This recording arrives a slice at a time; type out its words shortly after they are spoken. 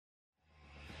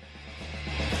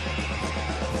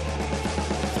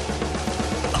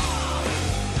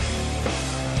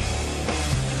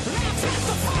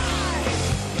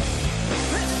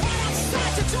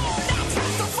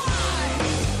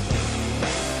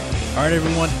All right,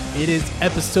 everyone. It is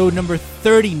episode number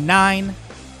 39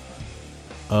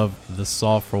 of the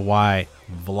Solve for Why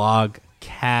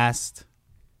vlogcast.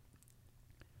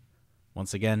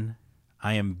 Once again,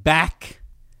 I am back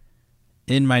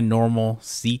in my normal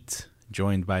seat,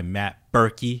 joined by Matt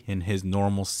Berkey in his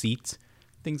normal seat.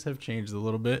 Things have changed a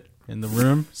little bit in the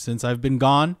room since I've been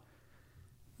gone.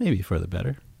 Maybe for the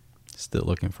better. Still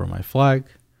looking for my flag.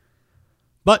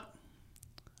 But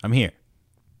I'm here.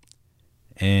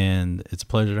 And it's a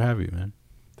pleasure to have you, man.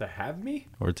 To have me?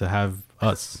 Or to have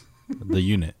us, the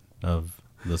unit of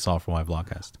the Solve for Why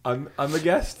vlogcast. I'm a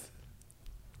guest.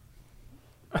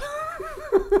 It's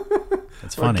I'm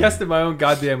funny. a guest in my own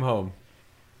goddamn home.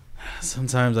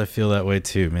 Sometimes I feel that way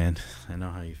too, man. I know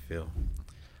how you feel.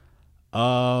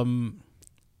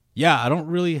 Yeah, I don't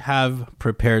really have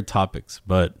prepared topics,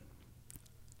 but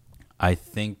I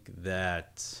think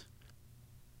that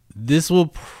this will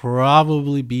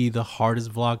probably be the hardest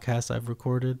vlogcast I've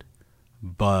recorded,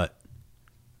 but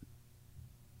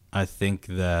I think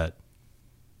that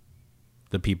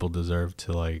the people deserve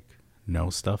to like know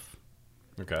stuff,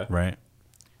 Okay. right?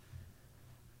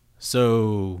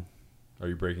 So, Are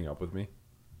you breaking up with me?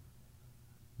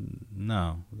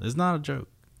 no, it's not a joke.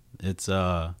 It's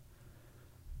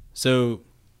so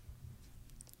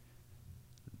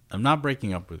I'm not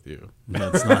breaking up with you.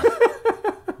 That's not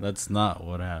that's not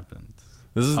what happened.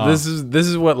 This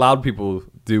is what loud people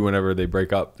do whenever they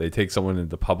break up. They take someone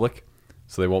into public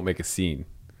so they won't make a scene.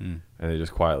 And they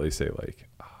just quietly say like,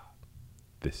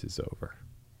 this is over.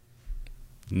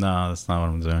 No, that's not what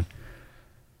I'm doing.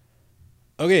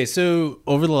 Okay, so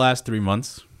over the last 3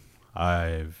 months,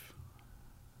 I've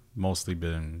mostly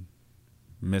been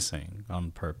missing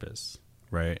on purpose,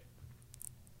 right?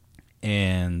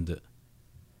 And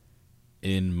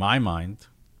in my mind,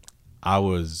 I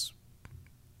was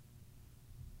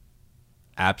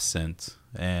absent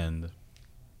and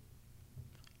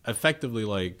effectively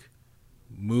like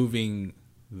moving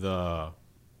the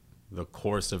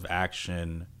course of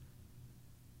action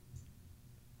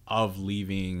of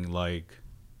leaving like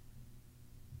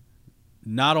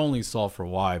not only Solve for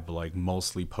Why, but like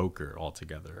mostly poker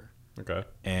altogether. Okay.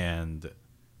 And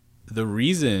the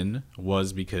reason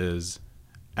was because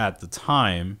at the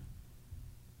time,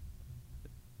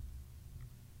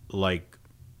 like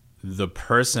the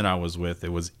person I was with,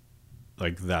 it was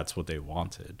like that's what they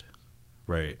wanted,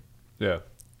 right? Yeah.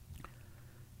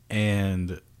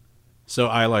 And so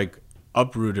I like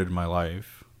uprooted my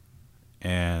life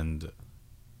and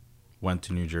went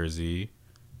to New Jersey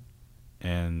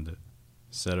and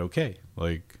said, okay,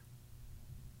 like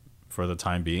for the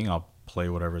time being, I'll play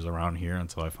whatever's around here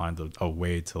until I find a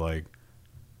way to like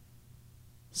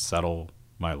settle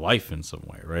my life in some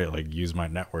way, right? Like use my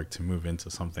network to move into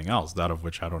something else, that of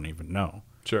which I don't even know.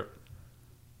 Sure.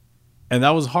 And that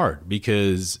was hard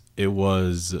because it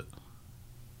was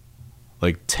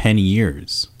like 10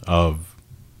 years of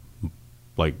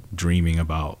like dreaming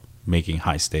about making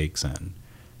high stakes and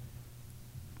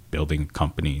building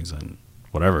companies and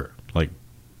whatever, like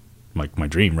my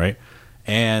dream, right?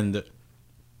 And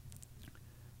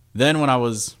then when I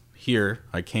was here,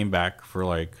 I came back for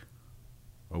like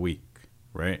a week,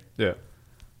 right? Yeah.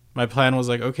 My plan was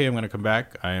like, okay, I'm going to come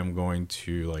back. I am going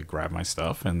to like grab my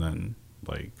stuff and then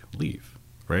like leave,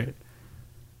 right?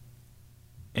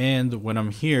 And when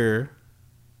I'm here,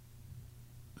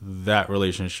 that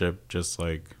relationship just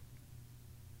like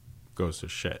goes to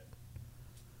shit.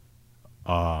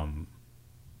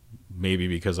 Maybe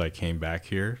because I came back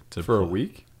here For a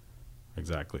week?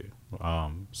 Exactly.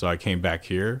 So I came back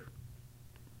here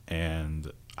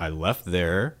and I left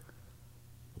there.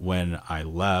 When I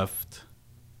left,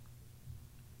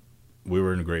 we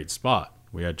were in a great spot.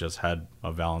 We had just had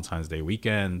a Valentine's Day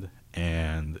weekend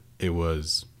and it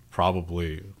was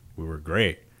we were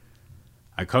great.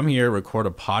 I come here, record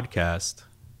a podcast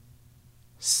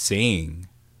saying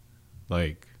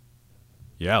like,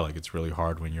 yeah, like it's really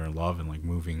hard when you're in love and like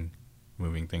moving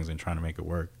things and trying to make it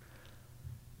work.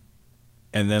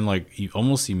 And then like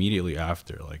almost immediately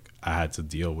after, like I had to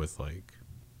deal with like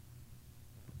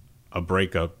a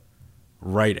breakup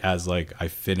right as like I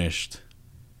finished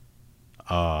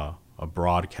a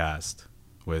broadcast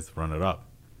with Run It Up.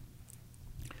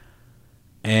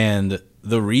 And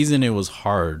the reason it was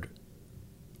hard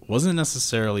wasn't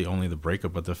necessarily only the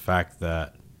breakup, but the fact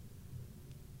that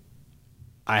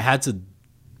I had to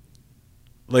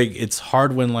like, it's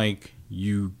hard when like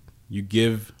you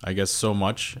give, I guess, so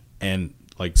much and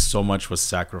like so much was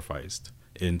sacrificed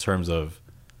in terms of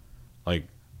like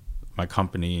my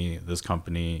company, this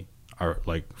company, our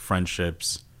like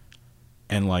friendships,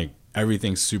 and like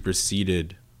everything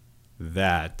superseded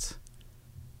that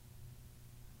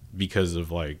because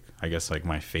of like, I guess like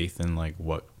my faith in like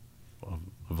what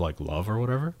of like love or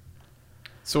whatever.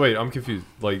 So wait, I'm confused.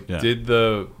 Like, Yeah. did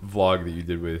the vlog that you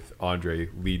did with Andre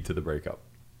lead to the breakup?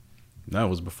 No, it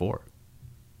was before.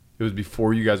 It was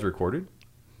before you guys recorded?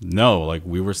 No, like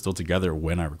we were still together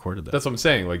when I recorded that. That's what I'm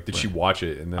saying. Like, did she watch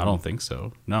it? And then I don't think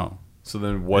so. No. So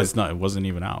then what? It's not. It wasn't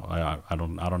even out. I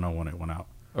don't know when it went out.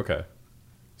 Okay.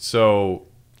 So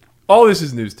all this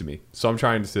is news to me. So I'm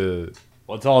trying to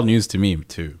Well, it's all news to me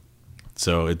too.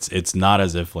 So it's not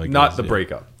as if like not the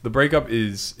breakup. The breakup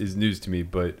is news to me,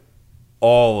 but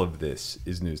all of this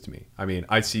is news to me. I mean,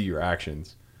 I see your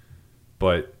actions,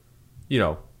 but you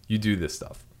know, you do this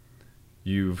stuff.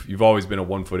 You've always been a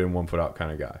 1 foot in, 1 foot out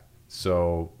kind of guy.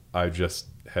 So I just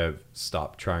have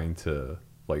stopped trying to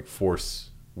like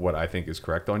force what I think is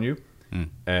correct on you,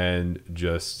 and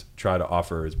just try to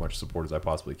offer as much support as I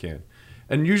possibly can.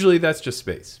 And usually that's just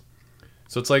space.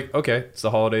 So it's like, okay, it's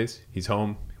the holidays. He's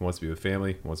home. He wants to be with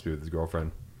family. He wants to be with his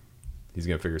girlfriend. He's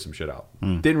gonna figure some shit out.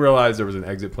 Didn't realize there was an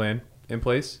exit plan in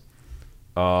place.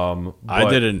 I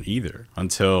didn't either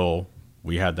until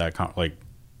we had that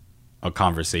a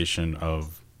conversation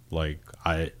of like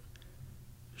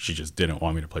she just didn't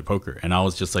want me to play poker, and I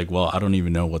was just like, well, I don't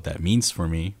even know what that means for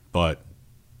me, but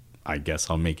I guess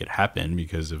I'll make it happen,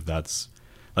 because if that's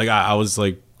like I was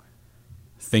like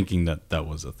thinking that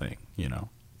was a thing, you know.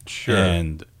 Sure.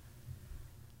 And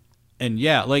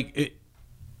yeah, like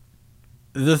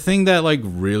the thing that like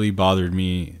really bothered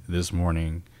me this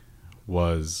morning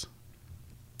was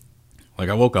like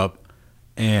I woke up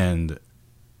and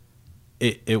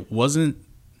it wasn't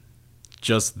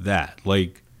just that.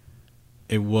 Like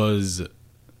it was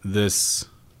this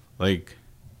like,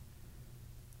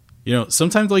 you know,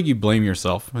 sometimes like you blame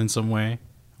yourself in some way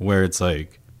where it's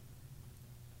like,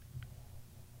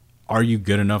 are you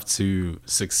good enough to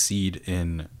succeed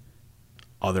in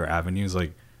other avenues?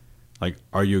 Like,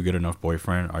 are you a good enough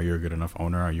boyfriend? Are you a good enough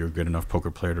owner? Are you a good enough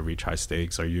poker player to reach high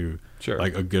stakes? Are you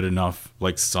like a good enough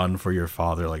like son for your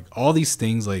father? Like all these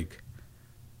things like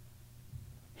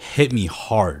hit me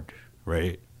hard,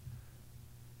 right?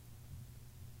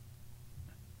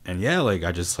 And yeah, like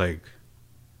I just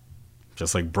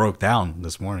broke down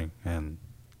this morning. And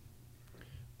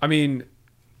I mean,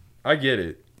 I get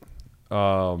it.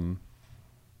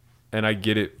 And I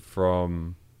get it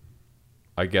from,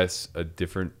 I guess, a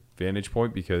different vantage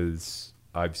point, because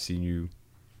I've seen you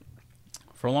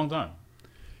for a long time.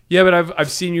 Yeah, but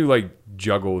I've seen you like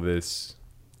juggle this.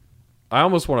 I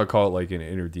almost want to call it like an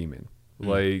inner demon.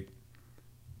 Like,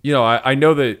 you know, I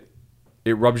know that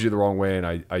it rubs you the wrong way, and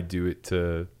I do it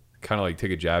to kind of like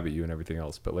take a jab at you and everything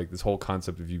else. But like this whole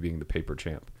concept of you being the paper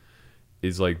champ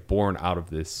is like born out of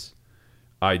this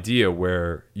idea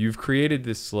where you've created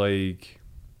this like,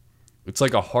 it's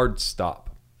like a hard stop.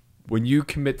 When you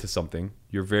commit to something,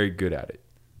 you're very good at it,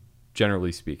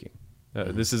 generally speaking.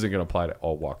 This isn't going to apply to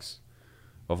all walks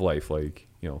of life. Like,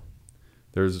 you know,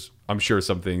 there's, I'm sure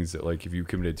some things that like if you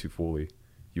committed too fully,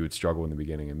 you would struggle in the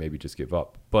beginning and maybe just give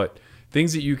up. But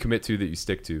things that you commit to, that you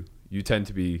stick to, you tend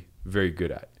to be very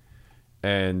good at.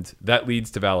 And that leads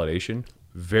to validation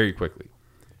very quickly.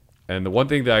 And the one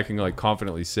thing that I can like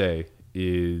confidently say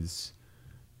is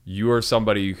you are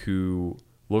somebody who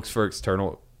looks for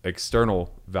external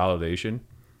validation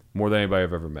more than anybody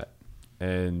I've ever met.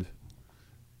 And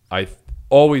I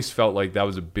always felt like that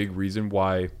was a big reason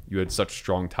why you had such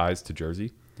strong ties to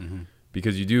Jersey,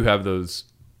 because you do have those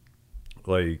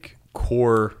like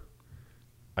core,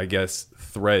 I guess,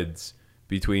 threads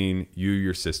between you,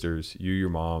 your sisters, you, your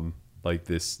mom, like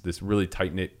this really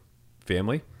tight-knit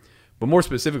family. But more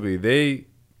specifically, they,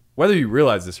 whether you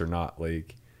realize this or not,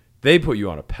 like they put you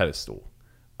on a pedestal.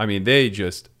 I mean, they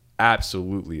just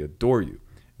absolutely adore you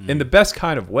in the best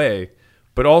kind of way,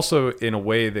 but also in a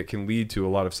way that can lead to a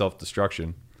lot of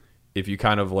self-destruction if you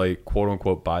kind of like quote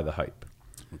unquote buy the hype.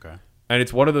 Okay. And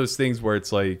it's one of those things where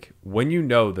it's like, when you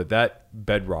know that that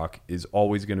bedrock is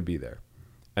always going to be there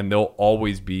and they'll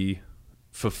always be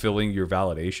fulfilling your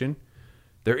validation,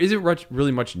 there isn't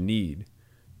really much need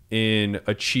in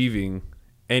achieving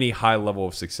any high level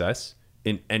of success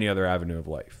in any other avenue of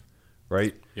life,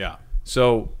 right? Yeah.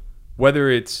 So whether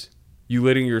it's you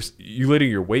letting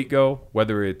your weight go,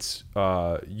 whether it's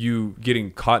you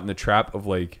getting caught in the trap of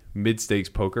like mid-stakes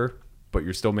poker, but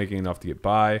you're still making enough to get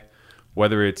by,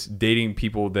 whether it's dating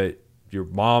people that your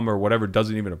mom or whatever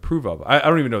doesn't even approve of. I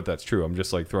don't even know if that's true. I'm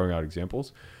just like throwing out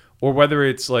examples. Or whether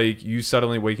it's like you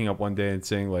suddenly waking up one day and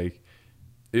saying like,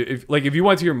 if you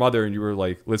went to your mother and you were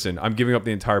like, listen, I'm giving up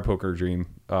the entire poker dream.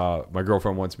 My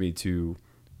girlfriend wants me to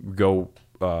go,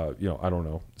 I don't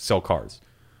know, sell cars,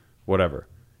 whatever.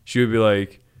 She would be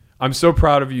like, I'm so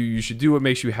proud of you. You should do what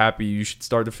makes you happy. You should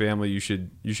start a family. You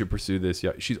should pursue this.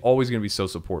 Yeah, she's always going to be so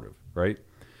supportive, right?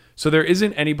 So there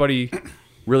isn't anybody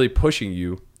really pushing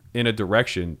you in a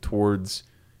direction towards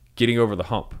getting over the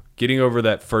hump, getting over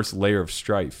that first layer of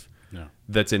strife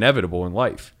that's inevitable in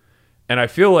life. And I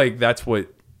feel like that's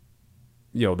what,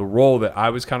 the role that I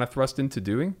was kind of thrust into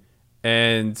doing.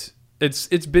 And it's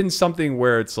been something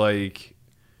where it's like,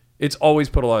 it's always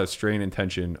put a lot of strain and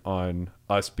tension on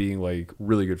us being like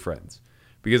really good friends,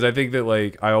 because I think that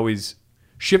like I always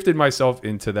shifted myself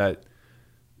into that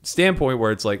standpoint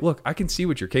where it's like, look, I can see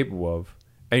what you're capable of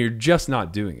and you're just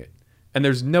not doing it. And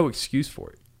there's no excuse for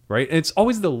it. Right. And it's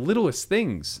always the littlest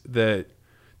things that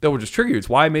will just trigger you. It's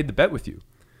why I made the bet with you.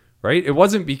 Right. It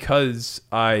wasn't because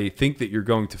I think that you're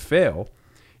going to fail.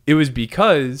 It was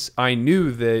because I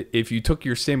knew that if you took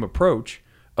your same approach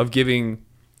of giving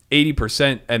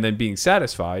 80% and then being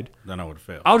satisfied, then I would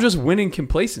fail. I'll just win in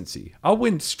complacency. I'll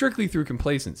win strictly through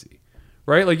complacency.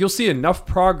 Right. Like you'll see enough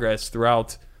progress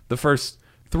throughout the first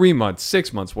 3 months,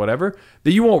 6 months, whatever,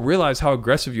 that you won't realize how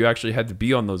aggressive you actually had to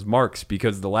be on those marks,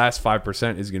 because the last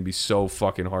 5% is going to be so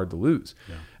fucking hard to lose.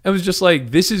 Yeah. It was just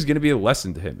like, this is going to be a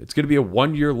lesson to him. It's going to be a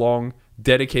 1 year long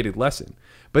dedicated lesson.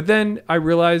 But then I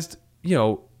realized,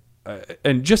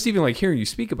 and just even like hearing you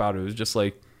speak about it was just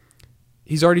like,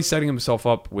 he's already setting himself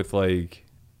up with like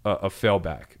a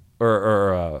failback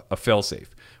or a fail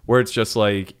safe, where it's just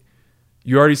like,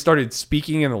 you already started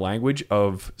speaking in the language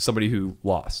of somebody who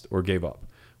lost or gave up.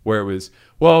 Where it was,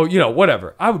 well,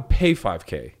 whatever. I would pay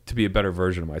 $5,000 to be a better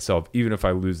version of myself, even if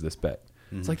I lose this bet.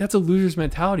 Mm-hmm. It's like, that's a loser's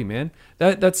mentality, man.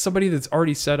 That's somebody that's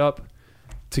already set up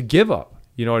to give up.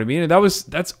 You know what I mean? And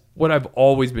that's what I've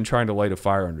always been trying to light a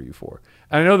fire under you for.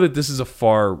 And I know that this is a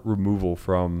far removal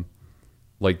from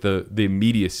like the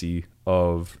immediacy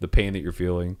of the pain that you're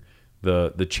feeling,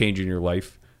 the change in your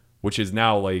life, which is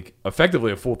now like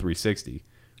effectively a full 360.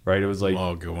 Right, it was like,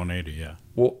 oh, good 180, yeah.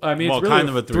 Well, I mean, it's really kind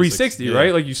of a 360, yeah.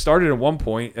 Right? Like you started at one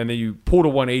point, and then you pulled a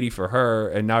 180 for her,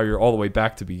 and now you're all the way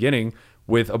back to beginning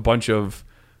with a bunch of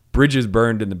bridges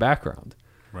burned in the background.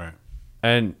 Right.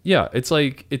 And yeah, it's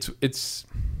like it's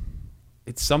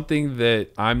something that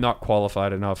I'm not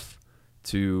qualified enough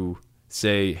to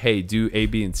say, hey, do A,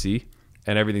 B, and C,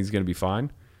 and everything's gonna be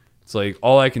fine. It's like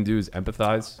all I can do is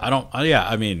empathize.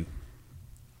 I mean,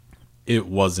 it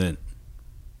wasn't.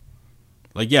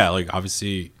 Like, yeah, like,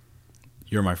 obviously,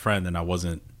 you're my friend, and I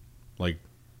wasn't, like,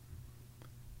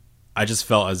 I just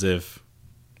felt as if,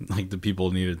 like, the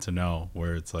people needed to know,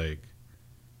 where it's like,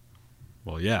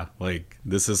 well, yeah, like,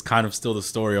 this is kind of still the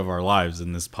story of our lives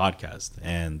in this podcast,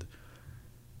 and,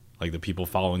 like, the people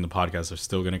following the podcast are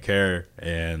still going to care,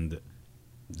 and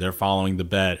they're following the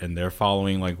bet, and they're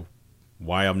following, like,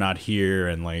 why I'm not here,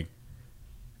 and, like,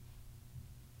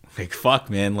 fuck,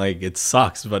 man, like, it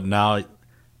sucks, but now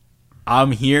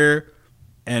I'm here,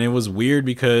 and it was weird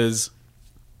because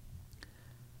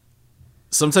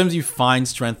sometimes you find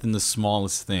strength in the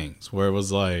smallest things, where it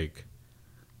was like,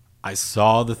 I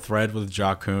saw the thread with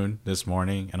Jakun this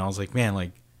morning, and I was like, man,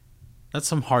 like, that's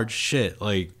some hard shit.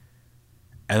 Like,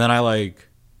 and then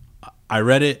I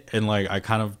read it, and like, I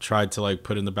kind of tried to like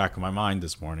put it in the back of my mind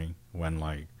this morning when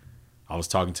like I was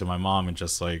talking to my mom and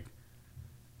just like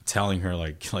telling her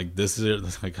like this is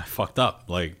it, like I fucked up,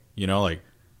 like, like,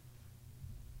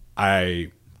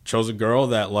 I chose a girl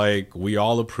that like we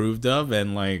all approved of,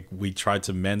 and like we tried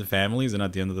to mend families, and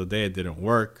at the end of the day it didn't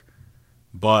work,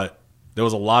 but there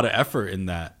was a lot of effort in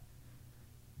that.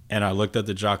 And I looked at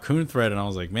the Jakun thread, and I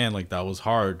was like, man, like, that was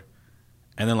hard.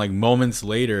 And then like moments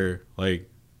later, like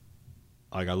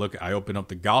I open up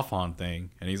the Galfon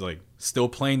thing, and he's like still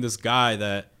playing this guy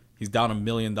that he's down $1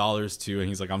 million to, and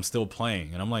he's like, I'm still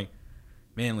playing. And I'm like,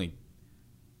 man, like,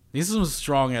 these are some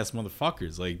strong ass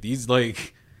motherfuckers. Like, these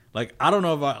like I don't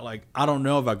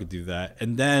know if I could do that.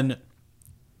 And then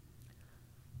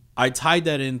I tied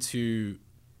that into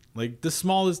like the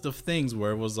smallest of things,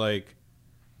 where it was like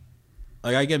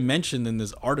I get mentioned in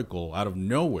this article out of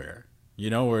nowhere,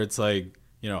 where it's like,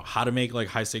 how to make like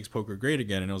high stakes poker great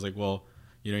again. And it was like, well,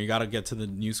 you got to get to the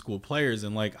new school players,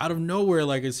 and like out of nowhere,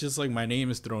 like it's just like my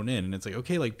name is thrown in, and it's like,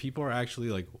 okay, like people are actually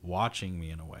like watching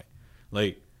me in a way.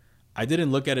 Like I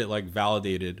didn't look at it like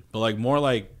validated, but like more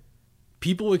like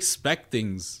people expect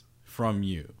things from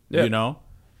you, yeah.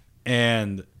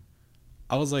 And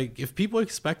I was like, if people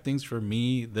expect things from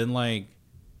me, then like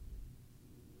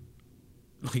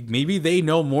maybe they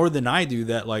know more than I do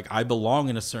that like I belong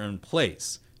in a certain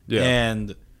place. Yeah.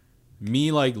 And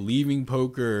me like leaving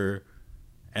poker,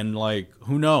 and like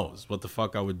who knows what the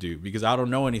fuck I would do, because I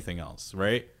don't know anything else,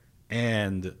 right?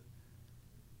 And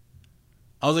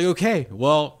I was like, okay,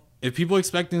 well, if people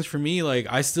expect things from me, like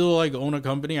I still like own a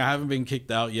company. I haven't been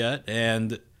kicked out yet,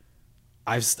 and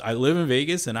I live in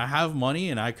Vegas and I have money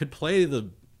and I could play the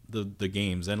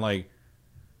games, and like,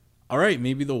 all right,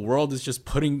 maybe the world is just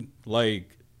putting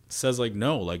like says like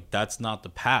no, like that's not the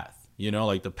path. You know,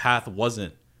 like the path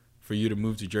wasn't for you to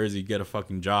move to Jersey, get a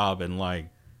fucking job, and like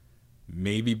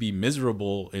maybe be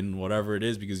miserable in whatever it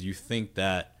is because you think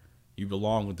that you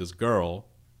belong with this girl.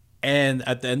 And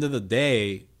at the end of the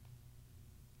day,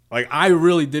 like I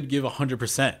really did give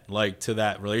 100% like to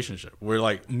that relationship, where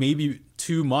like maybe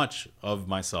too much of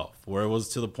myself, where it was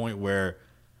to the point where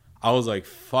I was like,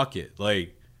 fuck it,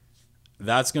 like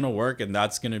that's gonna work and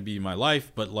that's gonna be my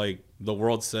life. But like the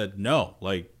world said no,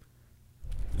 like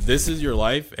this is your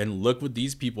life, and look what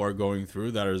these people are going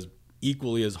through that are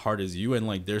equally as hard as you, and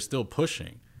like they're still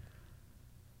pushing.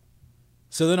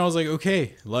 So then I was like,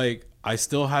 okay, like I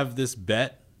still have this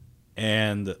bet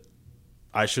and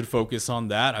I should focus on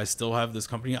that. I still have this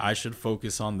company, I should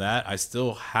focus on that. I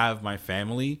still have my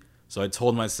family. So I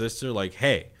told my sister like,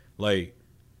 hey, like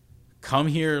come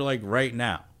here like right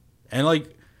now. And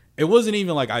like it wasn't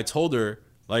even like I told her,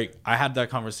 like I had that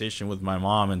conversation with my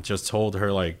mom and just told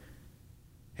her like,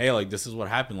 hey, like this is what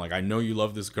happened. Like I know you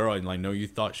love this girl and I know you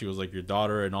thought she was like your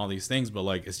daughter and all these things, but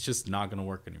like it's just not gonna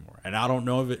work anymore. And I don't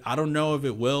know if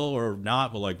it will or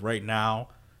not, but like right now,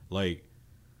 like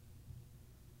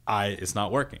it's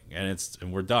not working and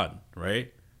we're done,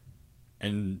 right?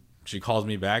 And she calls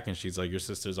me back and she's like, your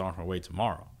sister's on her way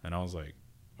tomorrow. And I was like,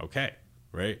 okay,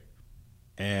 right?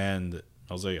 And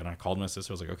I was like, and I called my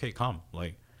sister, I was like, okay, come.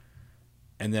 Like,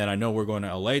 and then I know we're going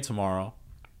to LA tomorrow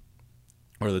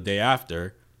or the day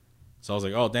after. So I was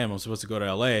like, oh, damn, I'm supposed to go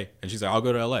to LA. And she's like, I'll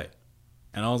go to LA.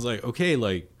 And I was like, okay,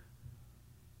 like,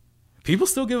 people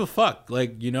still give a fuck,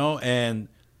 like, you know, and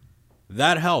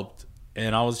that helped.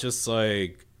 And I was just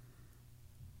like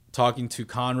talking to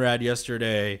Conrad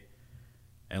yesterday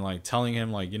and like telling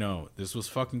him, like, you know, this was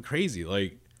fucking crazy.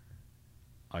 Like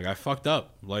I fucked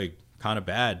up, like, kind of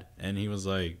bad. And he was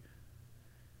like,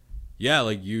 yeah,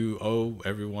 like, you owe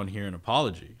everyone here an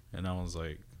apology. And I was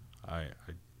like, I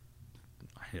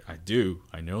do.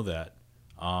 I know that.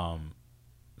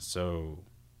 So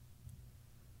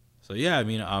yeah, I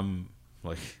mean, I'm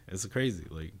like, it's crazy.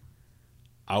 Like,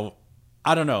 I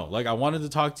don't know. Like, I wanted to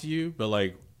talk to you, but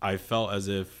like, I felt as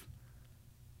if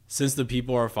since the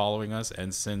people are following us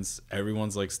and since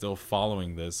everyone's like still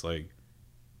following this, like,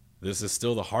 this is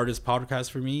still the hardest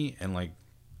podcast for me. And like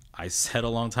I said a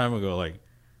long time ago, like,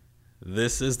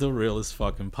 this is the realest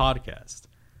fucking podcast.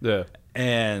 Yeah.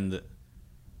 And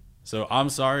so I'm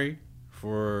sorry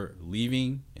for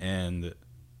leaving and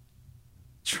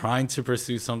trying to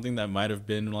pursue something that might have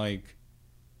been like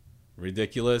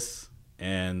ridiculous.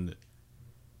 And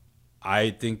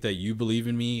I think that you believe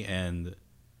in me and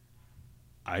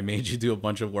I made you do a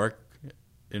bunch of work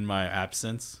in my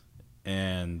absence.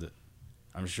 And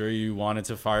I'm sure you wanted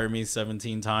to fire me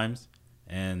 17 times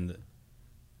and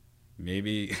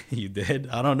maybe you did.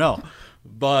 I don't know.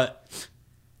 But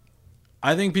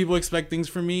I think people expect things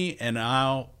from me, and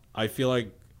now I feel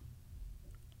like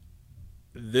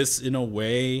this in a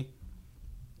way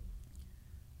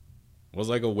was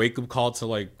like a wake-up call to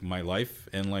like my life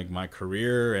and like my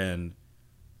career. And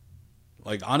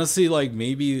like honestly, like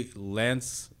maybe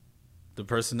Lance, the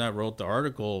person that wrote the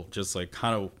article, just like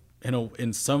kind of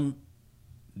in some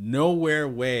nowhere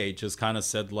way just kind of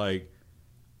said like,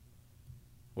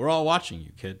 we're all watching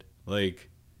you, kid. Like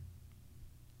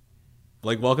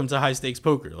welcome to high stakes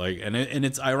poker. Like, and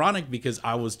it's ironic because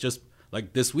I was just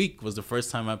like, this week was the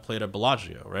first time I played at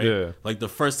Bellagio, right? Yeah. Like the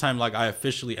first time like I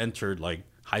officially entered like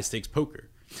high stakes poker.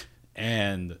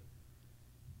 And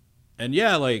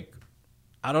yeah, like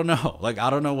I don't know. Like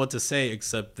I don't know what to say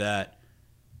except that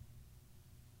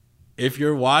if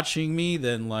you're watching me,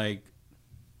 then like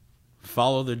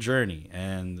follow the journey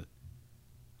and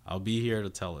I'll be here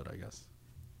to tell it, I guess.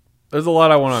 There's a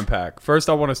lot I want to unpack. First,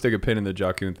 I want to stick a pin in the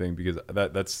Jacun thing because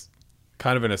that's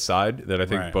kind of an aside that I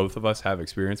think both of us have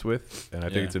experience with, and I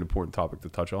think it's an important topic to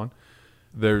touch on.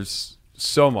 There's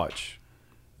so much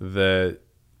that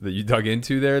you dug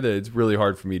into there that it's really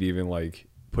hard for me to even like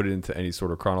put it into any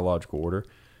sort of chronological order.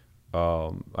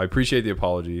 I appreciate the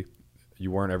apology.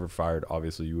 You weren't ever fired.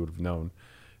 Obviously, you would have known.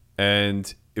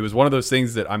 And it was one of those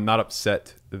things that I'm not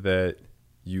upset that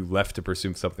you left to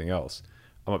pursue something else.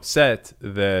 I'm upset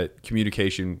that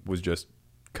communication was just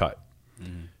cut.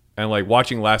 Mm-hmm. And like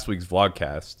watching last week's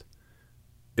vlogcast,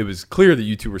 it was clear that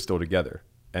you two were still together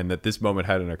and that this moment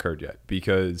hadn't occurred yet.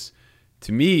 Because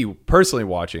to me, personally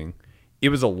watching, it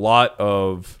was a lot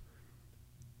of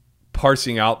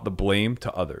parsing out the blame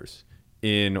to others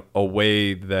in a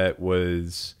way that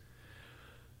was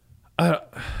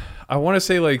I want to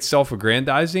say like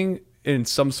self-aggrandizing in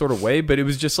some sort of way, but it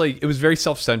was just like it was very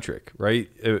self-centric, right?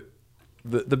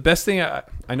 The best thing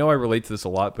I know I relate to this a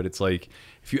lot, but it's like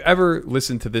if you ever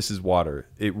listen to This Is Water,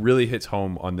 it really hits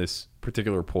home on this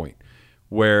particular point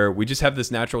where we just have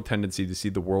this natural tendency to see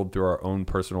the world through our own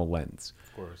personal lens.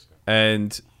 Of course.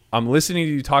 And I'm listening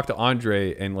to you talk to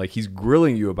Andre, and like he's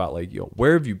grilling you about like, yo,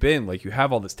 where have you been? Like you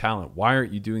have all this talent. Why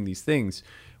aren't you doing these things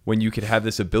when you could have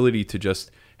this ability to just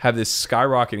have this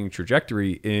skyrocketing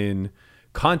trajectory in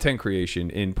content creation,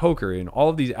 in poker, in all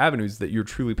of these avenues that you're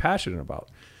truly passionate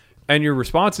about? And your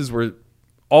responses were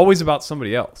always about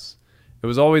somebody else. It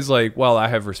was always like, well, I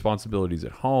have responsibilities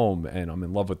at home and I'm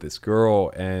in love with this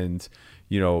girl and,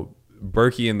 you know,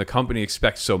 Berkey and the company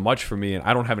expect so much from me and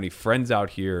I don't have any friends out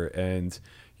here and,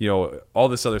 you know, all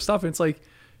this other stuff. And it's like,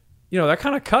 you know, that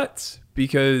kind of cuts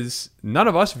because none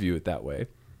of us view it that way.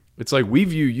 It's like we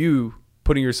view you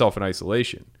putting yourself in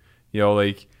isolation. You know,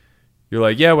 like you're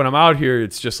like, yeah, when I'm out here,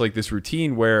 it's just like this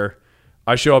routine where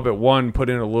I show up at 1,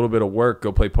 put in a little bit of work,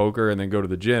 go play poker, and then go to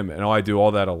the gym. And I do all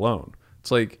that alone.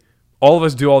 It's like all of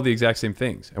us do all the exact same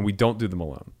things, and we don't do them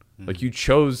alone. Mm-hmm. Like you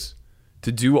chose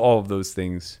to do all of those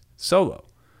things solo.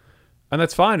 And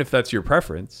that's fine if that's your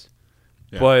preference.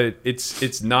 Yeah. But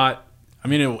it's not. I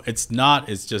mean, it's not.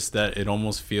 It's just that it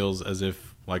almost feels as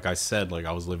if, like I said, like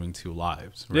I was living 2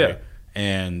 lives. Right? Yeah.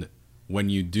 And when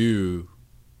you do...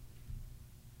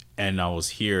 And I was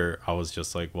here, I was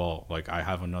just like, well, like I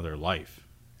have another life.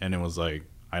 And it was like,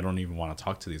 I don't even want to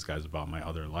talk to these guys about my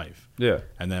other life. Yeah.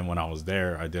 And then when I was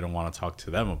there, I didn't want to talk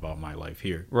to them about my life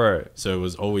here. Right. So it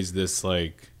was always this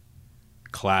like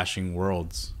clashing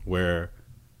worlds where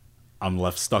I'm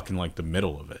left stuck in like the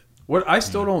middle of it. What I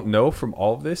still don't know from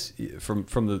all of this, from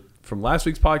last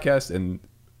week's podcast and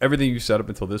everything you said up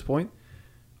until this point,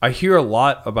 I hear a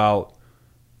lot about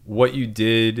what you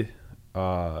did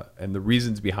and the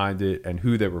reasons behind it and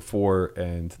who they were for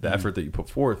and the effort that you put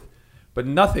forth. But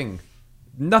nothing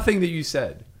that you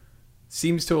said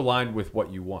seems to align with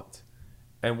what you want.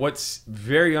 And what's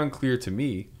very unclear to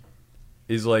me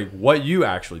is like what you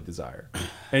actually desire.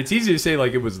 And it's easy to say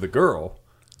like it was the girl.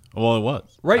 Well, it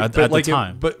was. Right. At like the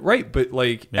time. But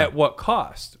at what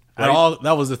cost? Right? At all,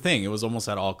 that was the thing. It was almost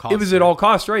at all costs. It was at all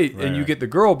costs, right? And you get the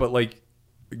girl, but like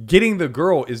getting the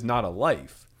girl is not a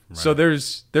life. Right. So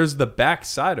there's the back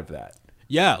side of that.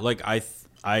 Yeah, like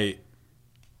I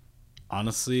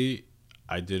honestly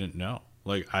I didn't know.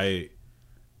 Like I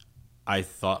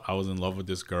thought I was in love with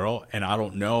this girl and I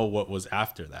don't know what was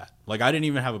after that. Like I didn't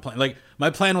even have a plan. Like my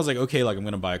plan was like, okay, like I'm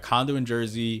going to buy a condo in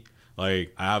Jersey,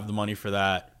 like I have the money for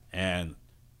that and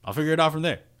I'll figure it out from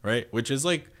there, right? Which is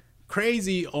like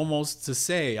crazy almost to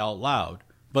say out loud.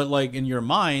 But like in your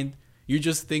mind, you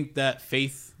just think that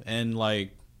faith and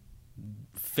like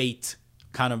fate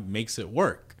kind of makes it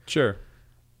work. Sure.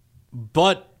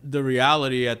 But the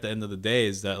reality at the end of the day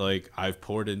is that like I've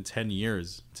poured in 10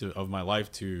 years of my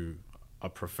life to a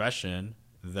profession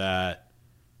that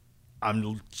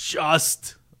I'm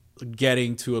just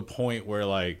getting to a point where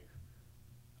like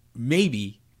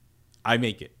maybe I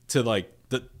make it to like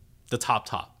the top,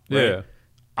 right? Yeah.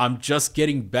 I'm just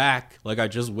getting back. Like I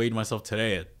just weighed myself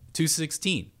today at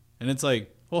 216 and it's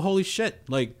like, well, holy shit.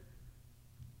 Like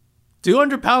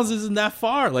 200 pounds isn't that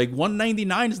far. Like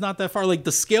 199 is not that far. Like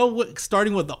the scale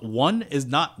starting with 1 is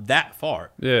not that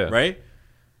far. Yeah. Right.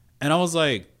 And I was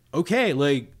like, okay,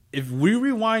 like if we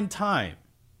rewind time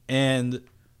and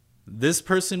this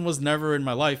person was never in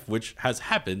my life, which has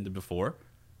happened before,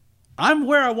 I'm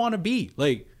where I want to be.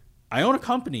 Like I own a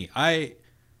company.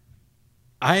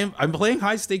 I'm playing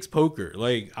high stakes poker.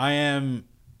 Like I am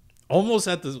almost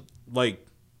at the like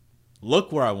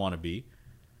look where I want to be.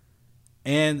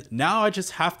 And now I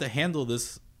just have to handle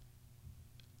this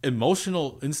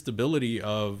emotional instability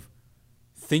of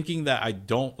thinking that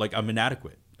I'm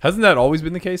inadequate. Hasn't that always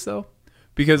been the case though?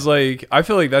 Because like I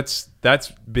feel like that's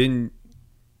been.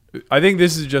 I think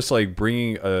this is just like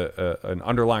bringing an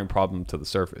underlying problem to the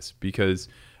surface. Because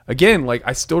again, like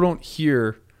I still don't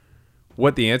hear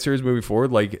what the answer is moving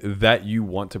forward. Like that you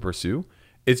want to pursue.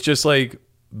 It's just like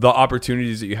the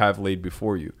opportunities that you have laid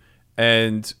before you.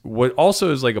 And what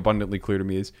also is like abundantly clear to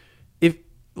me is if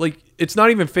like it's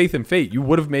not even faith and fate, you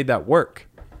would have made that work.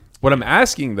 What I'm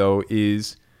asking though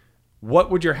is what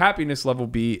would your happiness level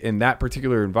be in that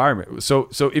particular environment? So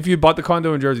if you bought the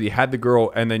condo in Jersey, had the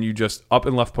girl, and then you just up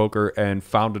and left poker and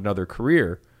found another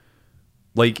career,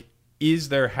 like is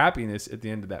there happiness at the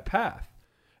end of that path?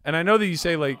 And I know that you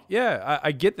say like, yeah,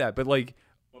 I get that, but like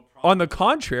on the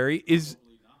contrary, is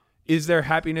there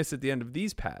happiness at the end of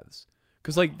these paths?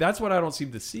 Because like that's what I don't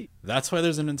seem to see. That's why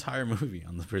there's an entire movie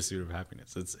on the pursuit of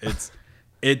happiness.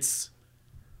 It's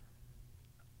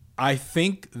I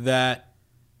think that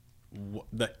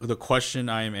the question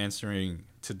I am answering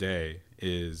today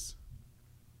is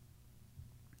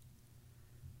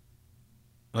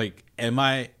like, am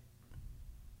I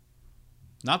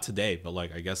not today, but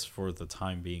like I guess for the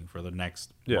time being, for the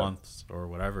next months or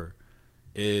whatever,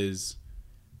 is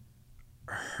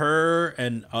her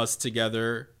and us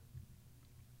together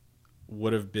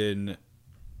would have been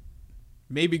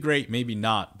maybe great, maybe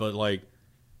not, but like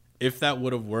if that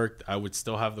would have worked, I would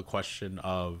still have the question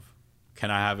of, can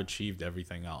I have achieved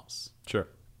everything else? Sure.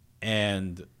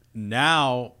 And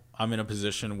now I'm in a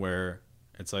position where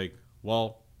it's like,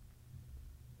 well,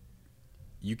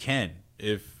 you can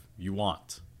if you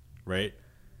want, right?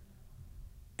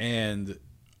 And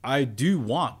I do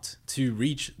want to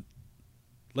reach,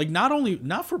 like,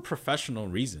 not for professional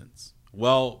reasons,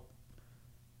 well,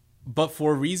 but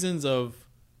for reasons of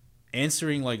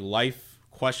answering like life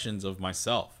questions of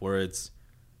myself, where it's,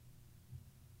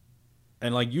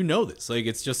 and like, you know this, like,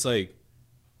 it's just like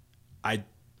I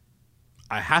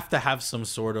have to have some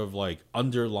sort of like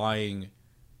underlying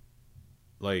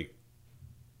like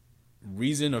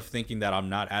reason of thinking that I'm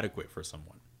not adequate for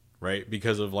someone, right?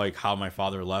 Because of like how my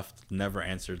father left, never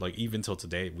answered, like even till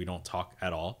today we don't talk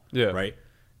at all, right?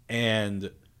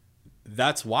 And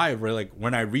that's why we're like,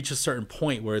 when I reach a certain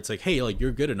point where it's like, hey, like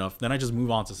you're good enough, then I just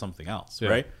move on to something else,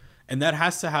 right? And that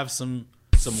has to have some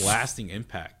lasting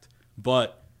impact.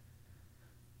 But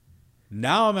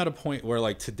now I'm at a point where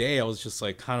like today I was just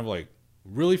like kind of like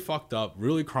really fucked up,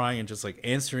 really crying, and just like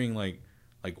answering like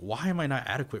why am I not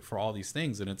adequate for all these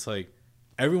things? And it's like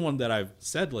everyone that I've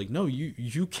said, like, no,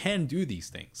 you can do these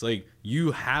things. Like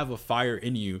you have a fire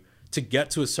in you to get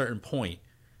to a certain point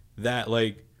that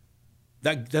like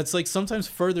that's like sometimes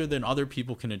further than other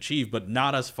people can achieve, but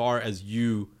not as far as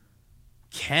you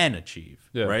can achieve,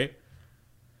 right?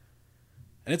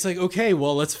 And it's like, okay,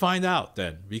 well, let's find out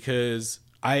then, because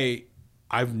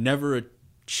I've never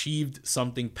achieved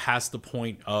something past the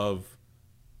point of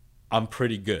I'm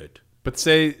pretty good. But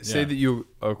say that you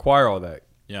acquire all that.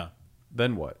 Yeah.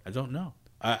 Then what? I don't know.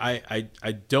 I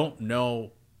don't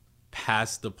know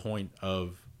past the point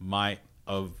of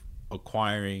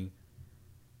acquiring.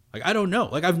 Like, I don't know.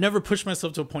 Like, I've never pushed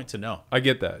myself to a point to know. I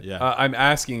get that. Yeah. I'm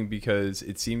asking because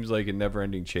it seems like a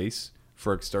never-ending chase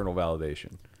for external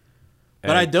validation.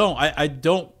 But I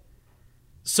don't.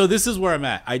 So this is where I'm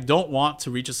at. I don't want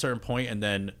to reach a certain point and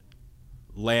then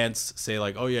Lance say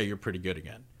like, oh yeah, you're pretty good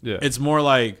again. Yeah. It's more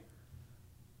like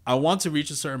I want to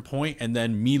reach a certain point and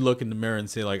then me look in the mirror and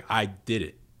say like, I did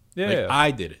it. Yeah. Like,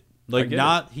 I did it. Like,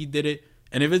 not it. He did it.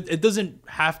 And if it doesn't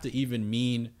have to even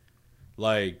mean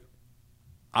like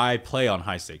I play on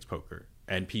high stakes poker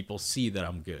and people see that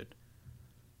I'm good.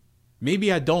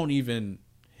 Maybe I don't even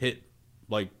hit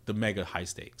like the mega high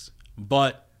stakes,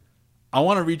 but I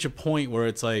want to reach a point where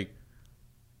it's like,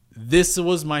 this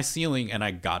was my ceiling and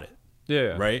I got it.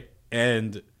 Yeah. Right.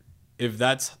 And if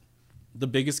that's the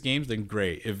biggest games, then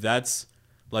great. If that's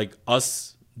like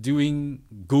us doing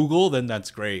Google, then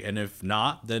that's great. And if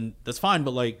not, then that's fine.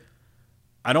 But like,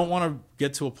 I don't want to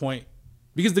get to a point,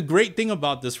 because the great thing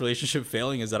about this relationship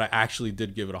failing is that I actually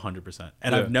did give it 100%.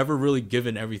 And I've never really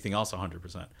given everything else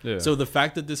 100%. Yeah. So the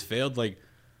fact that this failed, like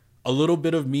a little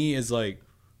bit of me is like,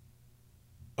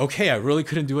 okay, I really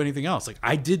couldn't do anything else. Like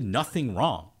I did nothing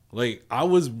wrong. Like I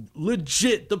was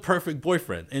legit the perfect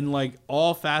boyfriend in like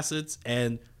all facets,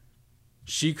 and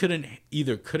she couldn't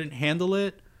handle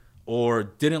it or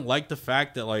didn't like the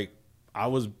fact that like I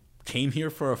came here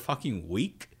for a fucking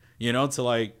week, to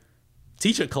like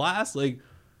teach a class, like,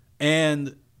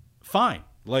 and fine.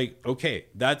 Like, okay,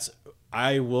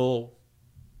 I will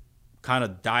kind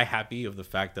of die happy of the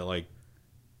fact that like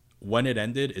when it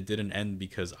ended, it didn't end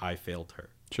because I failed her.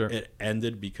 Sure. It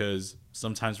ended because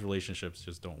sometimes relationships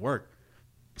just don't work.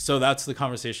 So that's the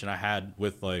conversation I had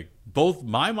with like both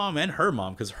my mom and her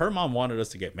mom, because her mom wanted us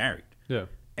to get married. Yeah.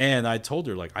 And I told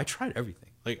her like, I tried everything.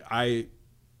 Like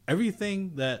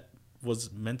everything that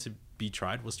was meant to be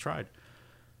tried was tried.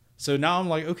 So now I'm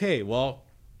like, okay, well,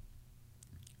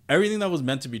 everything that was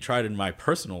meant to be tried in my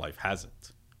personal life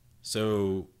hasn't.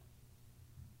 So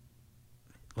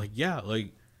like, yeah,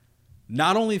 like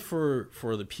not only for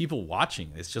the people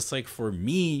watching, it's just like for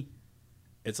me,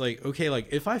 it's like, okay, like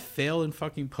if I fail in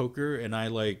fucking poker and I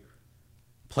like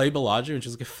play Bellagio and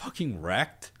just get fucking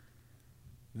wrecked,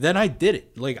 then I did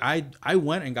it. Like I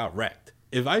went and got wrecked.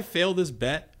 If I fail this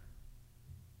bet,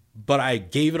 but I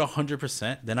gave it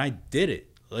 100%, then I did it.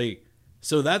 Like,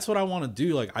 so that's what I want to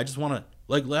do. Like, I just want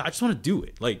to do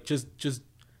it. Like, just,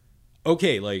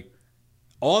 okay. Like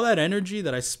all that energy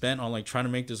that I spent on like trying to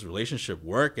make this relationship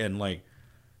work and like,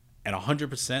 at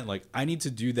 100%, like I need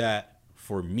to do that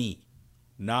for me,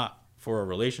 not for a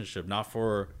relationship, not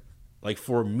for like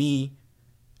for me,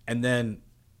 and then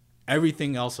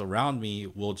everything else around me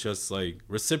will just like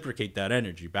reciprocate that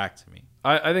energy back to me.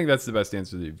 I think that's the best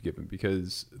answer that you've given,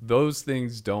 because those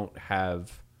things don't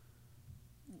have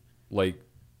like,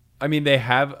 I mean, they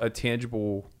have a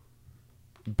tangible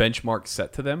benchmark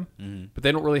set to them, but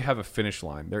they don't really have a finish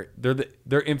line.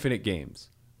 They're infinite games,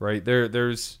 right?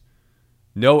 There's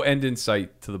no end in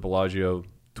sight to the Bellagio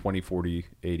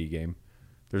 20/40/80 game.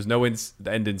 There's no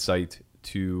end in sight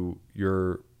to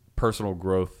your personal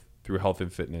growth through health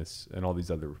and fitness and all these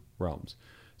other realms.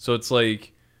 So it's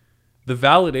like the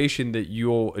validation that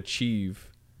you'll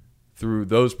achieve through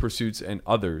those pursuits and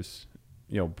others,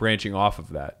 branching off of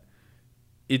that,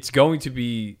 it's going to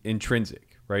be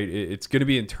intrinsic, right? It's going to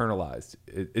be internalized.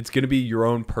 It's going to be your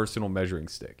own personal measuring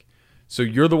stick. So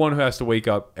you're the one who has to wake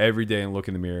up every day and look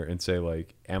in the mirror and say,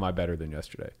 like, am I better than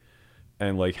yesterday?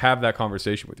 And like have that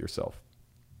conversation with yourself.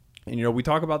 And we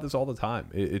talk about this all the time.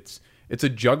 It's a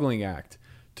juggling act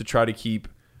to try to keep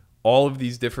all of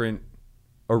these different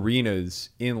arenas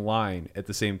in line at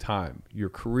the same time. Your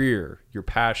career, your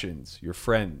passions, your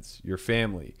friends, your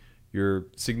family, your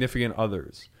significant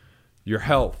others, your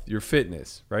health, your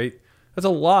fitness, right? That's a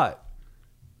lot.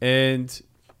 And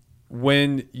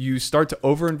when you start to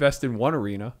overinvest in one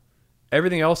arena,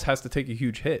 everything else has to take a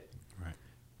huge hit. Right.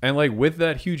 And like with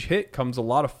that huge hit comes a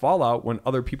lot of fallout when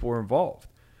other people are involved.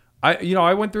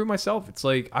 I went through it myself. It's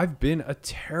like I've been a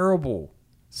terrible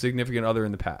significant other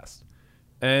in the past.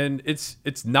 And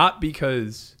it's not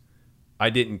because I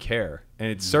didn't care. And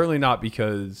it's certainly not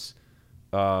because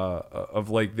of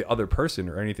like the other person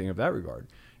or anything of that regard.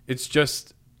 It's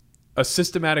just a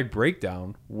systematic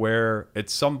breakdown where at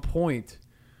some point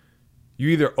you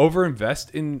either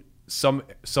overinvest in some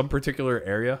particular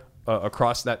area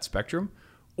across that spectrum,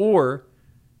 or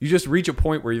you just reach a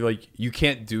point where you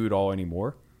can't do it all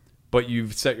anymore, but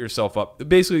you've set yourself up.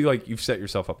 Basically, like you've set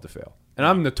yourself up to fail. And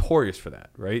I'm notorious for that,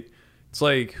 right? It's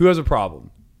like, who has a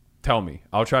problem? Tell me.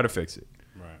 I'll try to fix it.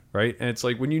 Right? And it's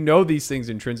like when you know these things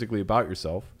intrinsically about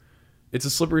yourself, it's a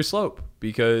slippery slope,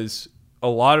 because a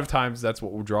lot of times that's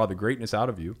what will draw the greatness out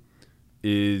of you,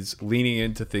 is leaning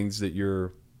into things that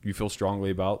you feel strongly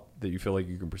about, that you feel like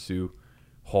you can pursue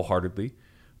wholeheartedly.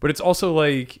 But it's also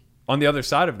like on the other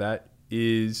side of that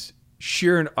is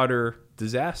sheer and utter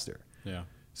disaster. Yeah.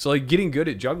 So like getting good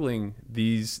at juggling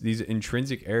these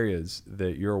intrinsic areas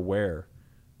that you're aware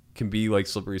can be like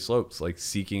slippery slopes, like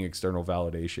seeking external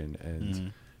validation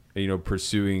and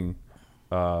pursuing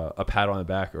a pat on the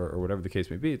back or whatever the case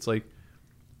may be. It's like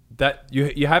that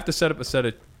you have to set up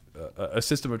a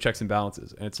system of checks and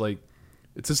balances, and it's like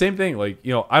it's the same thing. Like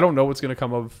I don't know what's going to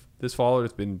come of this fall.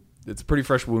 It's a pretty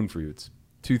fresh wound for you. It's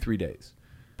 2-3 days,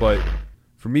 but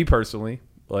for me personally,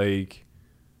 like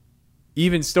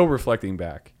even still reflecting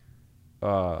back,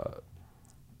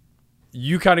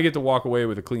 you kind of get to walk away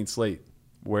with a clean slate,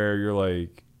 where you're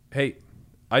like, hey,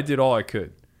 I did all I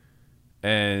could,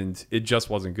 and it just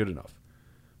wasn't good enough.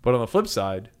 But on the flip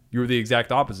side, you were the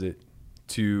exact opposite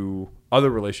to other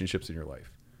relationships in your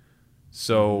life.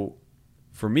 So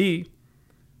for me,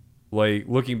 like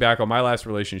looking back on my last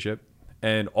relationship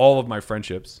and all of my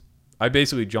friendships, I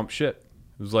basically jumped ship.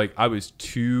 It was like I was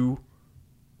too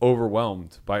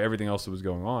overwhelmed by everything else that was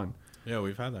going on. Yeah,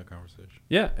 we've had that conversation.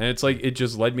 Yeah, and it's like it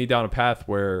just led me down a path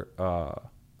where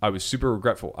I was super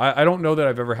regretful. I don't know that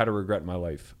I've ever had a regret in my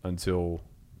life until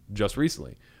just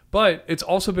recently. But it's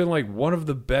also been like one of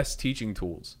the best teaching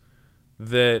tools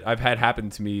that I've had happen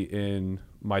to me in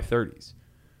my 30s.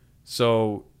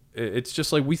 So it's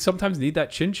just like we sometimes need that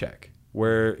chin check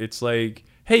where it's like,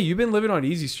 hey, you've been living on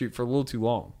easy street for a little too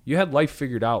long. You had life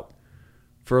figured out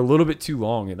for a little bit too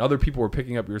long, and other people were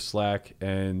picking up your slack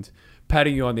and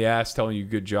patting you on the ass, telling you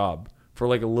good job for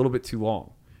like a little bit too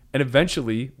long. And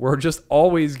eventually we're just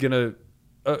always going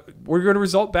to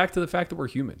result back to the fact that we're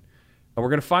human. And we're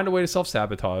going to find a way to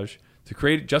self-sabotage to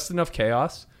create just enough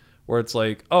chaos where it's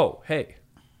like, oh, hey,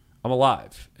 I'm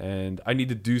alive and I need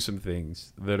to do some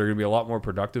things that are going to be a lot more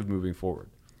productive moving forward.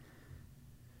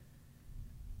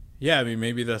 Yeah, I mean,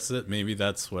 maybe that's it. Maybe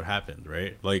that's what happened,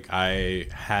 right? Like I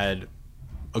had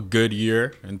a good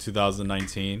year in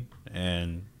 2019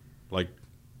 and like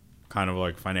kind of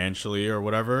like financially or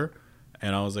whatever.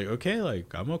 And I was like, okay,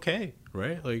 like I'm okay,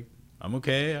 right? Like I'm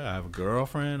okay. I have a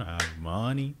girlfriend. I have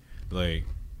money. Like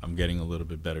I'm getting a little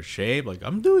bit better shape. Like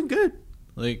I'm doing good.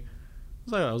 Like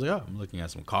I was like, oh, I'm looking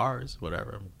at some cars,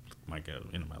 whatever. I might get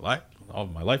my life, all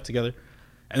of my life together.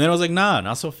 And then I was like, nah,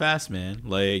 not so fast, man.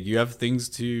 Like you have things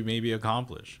to maybe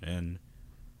accomplish, and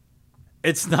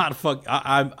it's not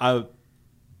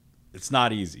it's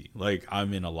not easy. Like,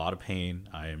 I'm in a lot of pain.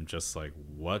 I am just like,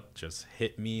 what just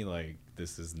hit me? Like,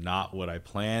 this is not what I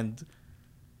planned.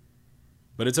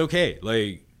 But it's okay.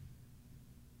 Like,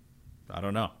 I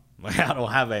don't know. Like, I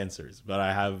don't have answers, but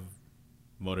I have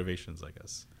motivations, I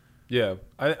guess. Yeah,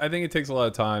 I think it takes a lot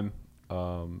of time,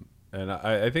 and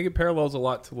I think it parallels a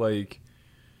lot to like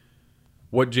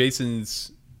what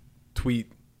Jason's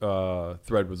tweet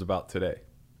thread was about today.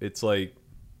 It's like,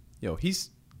 he's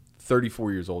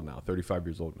 34 years old now, 35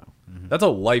 years old now. Mm-hmm. That's a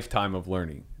lifetime of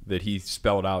learning that he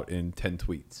spelled out in 10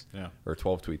 tweets, or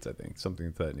 12 tweets, I think, something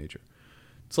of that nature.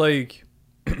 It's like,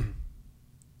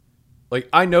 like,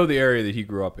 I know the area that he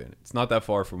grew up in. It's not that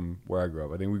far from where I grew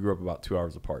up. I think we grew up about 2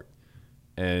 hours apart.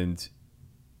 And,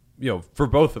 for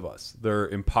both of us, they're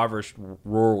impoverished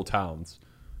rural towns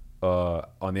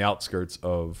on the outskirts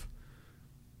of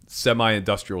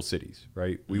semi-industrial cities,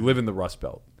 right? We live in the Rust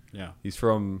Belt. Yeah. He's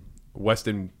from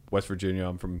Weston, West Virginia.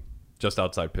 I'm from just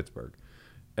outside Pittsburgh.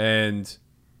 And,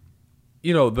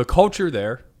 the culture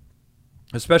there,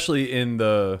 especially in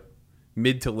the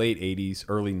mid to late 80s,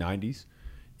 early 90s,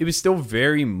 it was still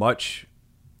very much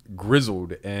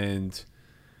grizzled. And,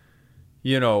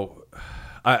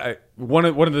 I one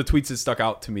of the tweets that stuck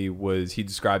out to me was he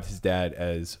described his dad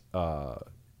as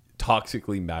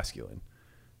toxically masculine.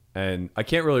 And I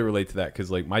can't really relate to that because,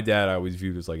 like, my dad I always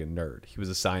viewed as like a nerd. He was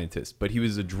a scientist, but he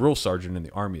was a drill sergeant in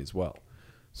the Army as well.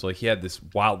 So, like, he had this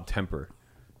wild temper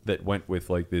that went with,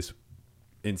 like, this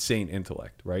insane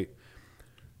intellect, right?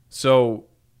 So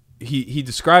he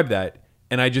described that,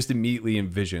 and I just immediately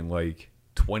envisioned, like,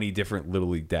 20 different Little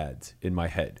League dads in my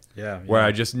head. Yeah. Where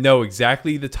I just know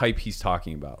exactly the type he's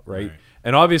talking about, right?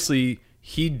 And obviously,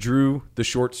 he drew the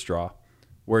short straw,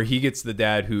 where he gets the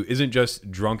dad who isn't just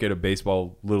drunk at a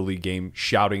baseball Little League game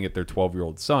shouting at their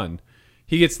 12-year-old son.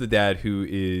 He gets the dad who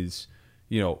is,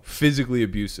 physically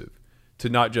abusive to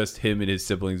not just him and his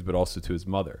siblings, but also to his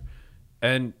mother.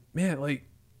 And, man, like,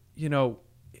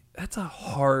 that's a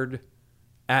hard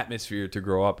atmosphere to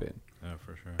grow up in. Yeah,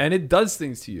 for sure. And it does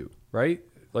things to you, right?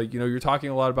 Like, you're talking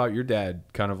a lot about your dad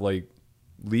kind of like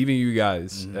leaving you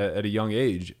guys at a young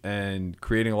age and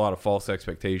creating a lot of false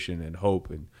expectation and hope.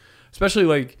 And especially,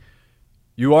 like,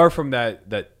 you are from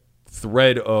that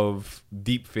thread of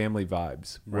deep family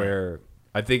vibes where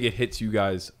I think it hits you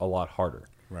guys a lot harder.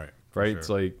 Right. Sure. It's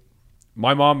like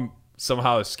my mom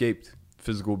somehow escaped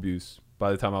physical abuse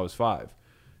by the time I was 5.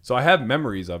 So I have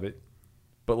memories of it,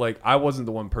 but, like, I wasn't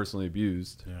the one personally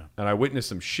abused. Yeah. And I witnessed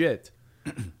some shit.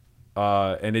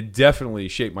 And it definitely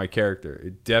shaped my character.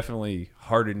 It definitely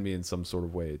hardened me in some sort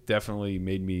of way. It definitely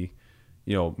made me,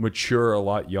 mature a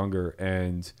lot younger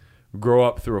and grow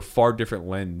up through a far different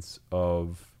lens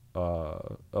of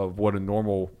what a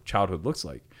normal childhood looks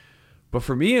like. But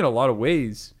for me, in a lot of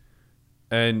ways,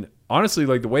 and honestly,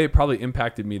 like, the way it probably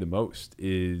impacted me the most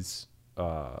is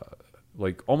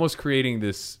like almost creating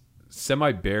this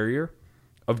semi-barrier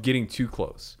of getting too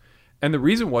close. And the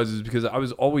reason is because I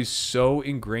was always so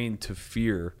ingrained to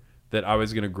fear that I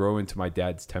was going to grow into my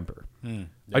dad's temper. Yeah.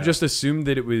 I just assumed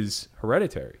that it was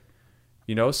hereditary,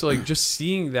 So, like, just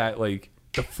seeing that, like,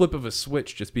 the flip of a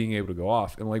switch just being able to go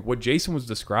off, and, like, what Jason was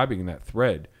describing in that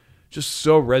thread just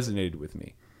so resonated with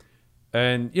me.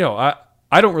 And, I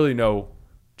don't really know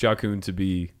Jakun to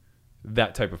be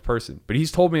that type of person, but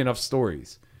he's told me enough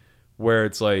stories where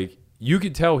it's like you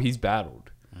could tell he's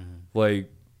battled,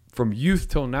 like, from youth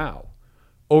till now,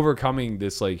 overcoming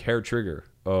this, like, hair trigger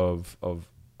of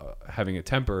having a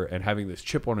temper and having this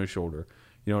chip on his shoulder,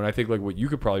 and I think, like, what you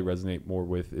could probably resonate more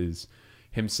with is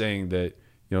him saying that,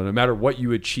 no matter what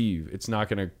you achieve, it's not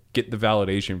going to get the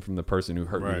validation from the person who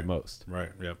hurt you the most. Right.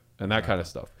 Yep. And that kind of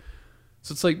stuff.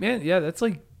 So it's like, man, yeah, that's,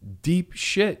 like, deep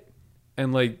shit.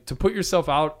 And, like, to put yourself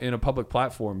out in a public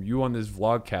platform, you on this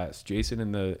vlogcast, Jason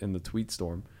in the tweet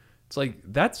storm, it's like,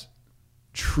 that's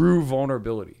true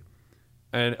vulnerability.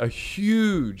 And a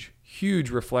huge, huge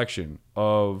reflection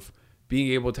of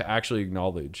being able to actually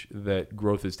acknowledge that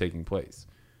growth is taking place.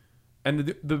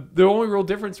 And the only real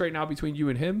difference right now between you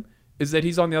and him is that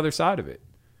he's on the other side of it.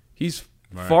 He's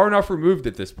far enough removed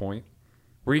at this point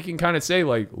where he can kind of say,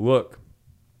 like, look,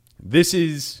 this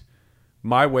is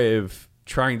my way of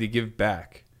trying to give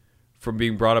back from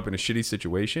being brought up in a shitty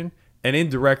situation, and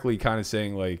indirectly kind of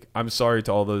saying, like, I'm sorry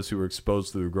to all those who were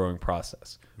exposed through the growing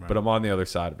process, but I'm on the other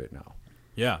side of it now.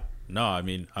 Yeah. No, I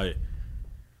mean,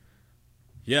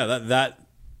 that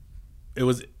it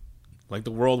was like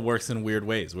the world works in weird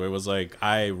ways where it was like,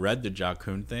 I read the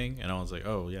Jakun thing and I was like,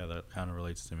 oh yeah, that kind of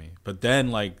relates to me. But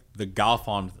then, like, the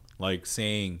Galfond, like,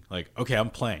 saying, like, okay, I'm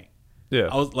playing. Yeah.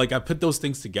 I was like, I put those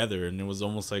things together and it was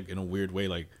almost like, in a weird way,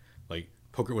 like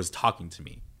poker was talking to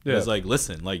me. Yeah. It was like,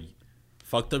 listen, like,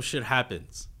 fucked up shit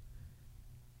happens,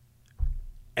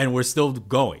 and we're still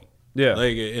going. Yeah.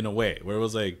 Like, in a way where it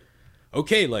was like,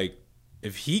 okay, like,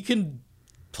 if he can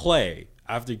play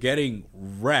after getting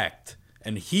wrecked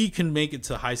and he can make it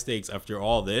to high stakes after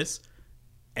all this,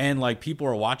 and like people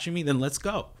are watching me, then let's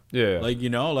go. Yeah. Like, you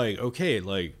know, like, okay,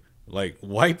 like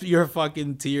wipe your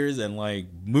fucking tears and like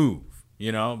move,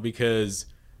 you know, because,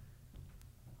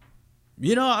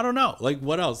 you know, I don't know, like,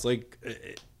 what else? Like,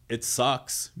 it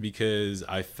sucks because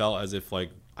I felt as if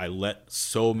like I let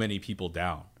so many people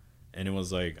down, and it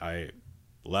was like I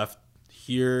left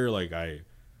here, like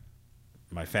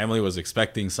my family was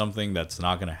expecting something that's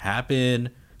not going to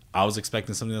happen. I was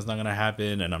expecting something that's not going to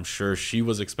happen. And I'm sure she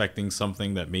was expecting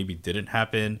something that maybe didn't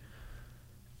happen.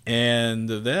 And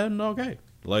then, okay.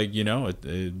 Like, you know,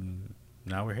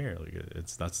 now we're here. Like,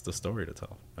 that's the story to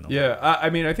tell. Yeah. I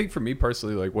mean, I think for me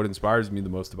personally, like what inspires me the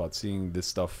most about seeing this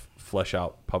stuff flesh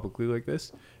out publicly like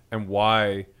this, and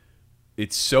why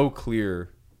it's so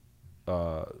clear,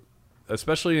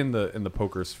 especially in the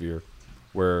poker sphere,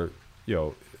 where, you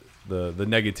know, the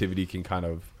negativity can kind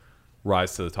of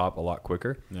rise to the top a lot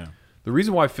quicker. Yeah. The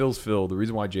reason why Phil's Phil, the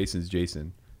reason why Jason's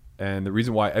Jason, and the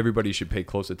reason why everybody should pay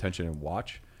close attention and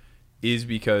watch is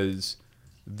because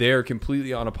they're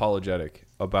completely unapologetic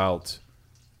about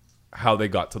how they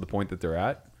got to the point that they're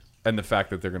at and the fact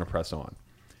that they're going to press on.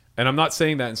 And I'm not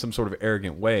saying that in some sort of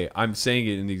arrogant way. I'm saying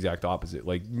it in the exact opposite.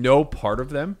 Like, no part of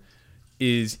them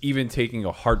is even taking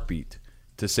a heartbeat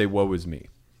to say, woe is me.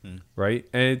 Right?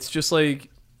 And it's just like,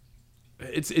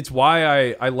 it's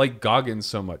why I like Goggins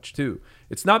so much too.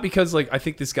 It's not because like I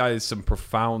think this guy is some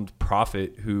profound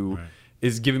prophet who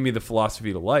is giving me the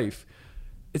philosophy to life.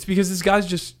 It's because this guy's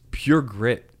just pure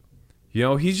grit. You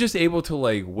know, he's just able to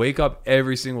like wake up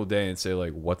every single day and say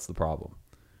like, what's the problem?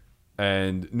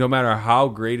 And no matter how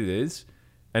great it is,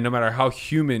 and no matter how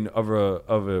human of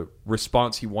a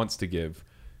response he wants to give,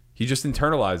 he just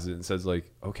internalizes it and says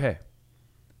like, okay,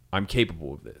 I'm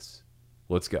capable of this.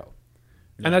 Let's go.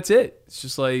 Yeah. And that's it. It's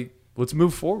just like, let's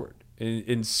move forward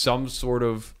in some sort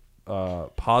of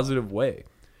positive way.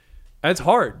 And it's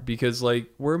hard because like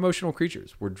we're emotional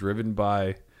creatures. We're driven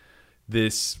by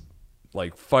this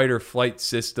like fight or flight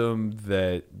system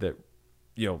that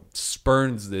you know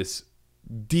spurns this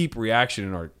deep reaction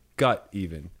in our gut,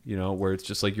 even, you know, where it's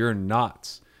just like you're in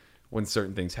knots when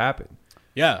certain things happen.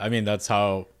 Yeah, I mean that's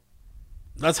how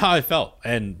I felt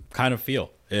and kind of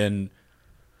feel.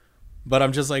 But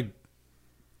I'm just like,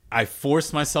 I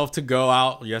forced myself to go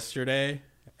out yesterday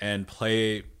and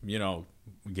play, you know,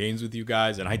 games with you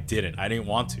guys, and I didn't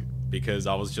want to, because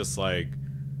I was just like,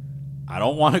 I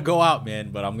don't want to go out,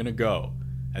 man, but I'm gonna go.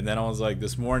 And then I was like,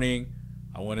 this morning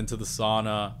I went into the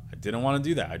sauna. I didn't want to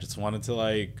do that. I just wanted to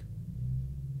like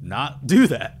not do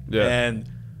that. Yeah. And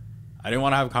I didn't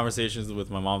want to have conversations with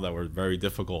my mom that were very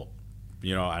difficult,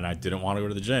 you know, and I didn't want to go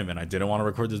to the gym, and I didn't want to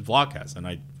record this vlogcast, and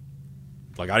I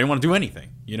didn't want to do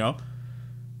anything, you know.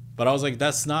 But I was like,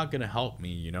 that's not gonna help me,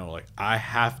 you know. Like, I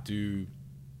have to.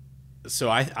 So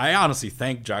I honestly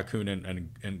thank Jakun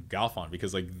and Galfon,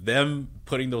 because like them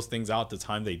putting those things out the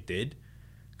time they did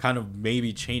kind of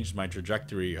maybe changed my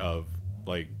trajectory of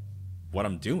like what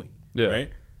I'm doing. Yeah. Right.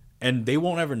 And they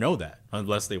won't ever know that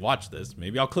unless they watch this.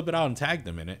 Maybe I'll clip it out and tag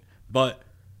them in it, but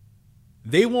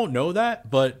they won't know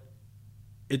that. But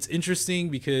it's interesting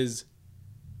because,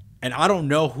 and I don't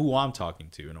know who I'm talking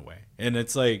to in a way, and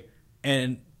it's like,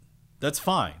 and that's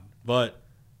fine, but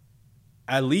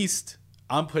at least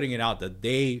I'm putting it out that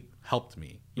they helped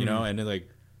me, you know, and like,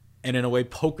 and in a way,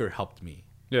 poker helped me.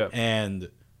 Yeah. And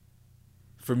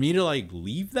for me to like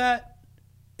leave that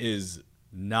is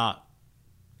not,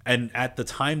 and at the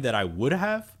time that I would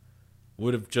have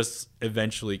just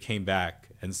eventually came back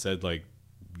and said like,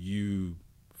 you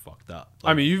fucked up.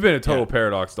 Like, I mean, you've been a total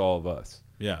paradox to all of us.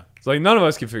 Yeah. It's like none of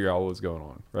us can figure out what was going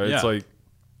on, right? Yeah. It's like,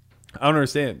 I don't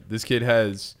understand. This kid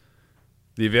has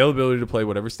the availability to play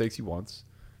whatever stakes he wants.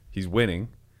 He's winning.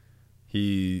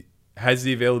 He has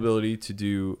the availability to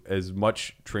do as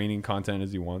much training content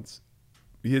as he wants.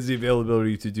 He has the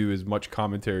availability to do as much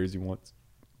commentary as he wants.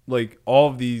 Like, all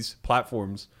of these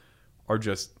platforms are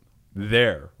just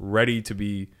there, ready to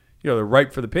be, you know, they're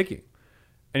ripe for the picking.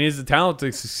 And he has the talent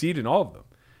to succeed in all of them.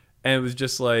 And it was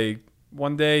just like,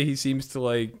 one day he seems to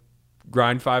like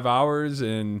grind 5 hours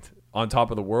and on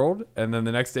top of the world. And then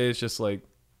the next day it's just like,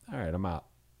 all right, I'm out.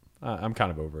 I'm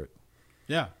kind of over it.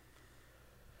 Yeah.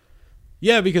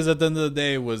 Yeah, because at the end of the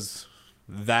day, it was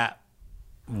that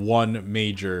one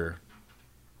major,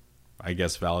 I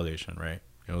guess, validation, right?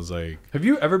 It was like... Have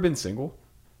you ever been single?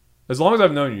 As long as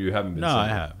I've known you, you haven't been single.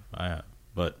 No, I have.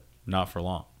 But not for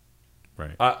long.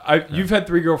 Right. You've had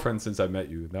 3 girlfriends since I met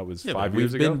you. And that was 5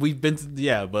 years ago.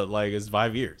 But like it's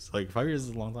 5 years. Like 5 years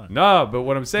is a long time. No, but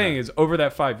what I'm saying is over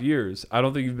that 5 years, I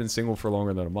don't think you've been single for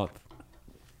longer than a month.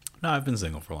 No, I've been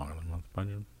single for longer than a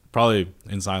month. Probably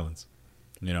in silence,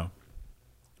 you know.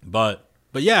 But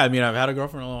yeah, I mean, I've had a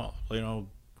girlfriend. You know,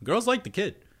 girls like the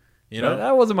kid. You know,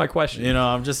 that wasn't my question. You know,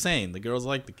 I'm just saying the girls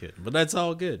like the kid, but that's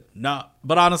all good. No,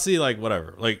 but honestly, like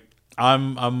whatever. Like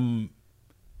I'm.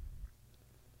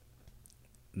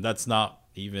 That's not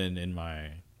even in my.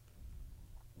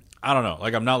 I don't know.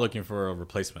 Like I'm not looking for a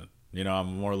replacement. You know,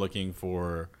 I'm more looking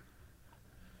for.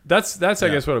 That's I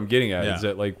guess what I'm getting at is Yeah.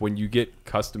 that like when you get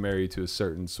customary to a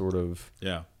certain sort of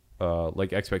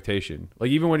like expectation,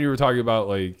 like even when you were talking about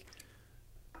like,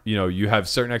 you know, you have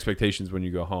certain expectations when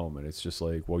you go home, and it's just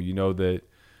like, well, you know that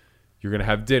you're gonna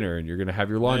have dinner and you're gonna have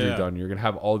your laundry done, and you're gonna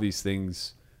have all these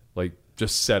things like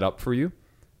just set up for you.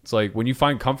 It's like when you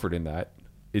find comfort in that,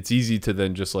 it's easy to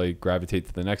then just like gravitate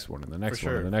to the next one and the next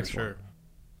one and the next one.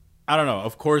 I don't know.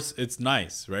 Of course, it's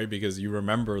nice, right? Because you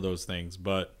remember those things,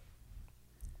 but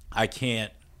I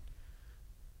can't.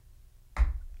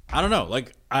 I don't know.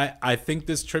 Like I think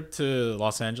this trip to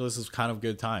Los Angeles is kind of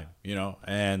good time, you know.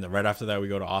 And right after that, we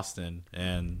go to Austin,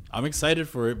 and I'm excited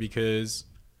for it because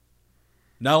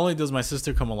not only does my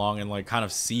sister come along and like kind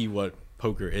of see what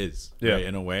poker is, right,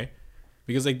 in a way,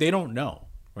 because like they don't know,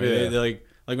 right? Yeah. They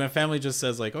like my family just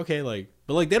says like, okay, like,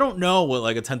 but like they don't know what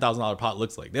like a $10,000 pot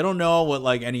looks like. They don't know what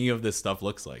like any of this stuff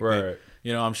looks like. Right.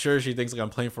 You know, I'm sure she thinks like I'm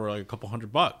playing for like a couple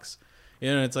 $100.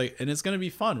 You know, it's like, and it's gonna be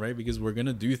fun, right? Because we're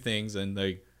gonna do things and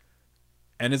like,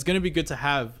 and it's gonna be good to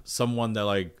have someone that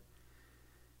like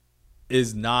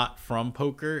is not from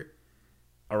poker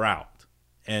around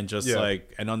and just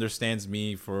like and understands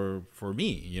me for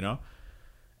me, you know.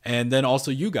 And then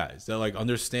also you guys that like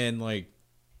understand like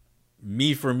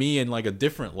me for me in like a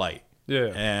different light.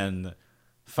 Yeah. And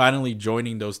finally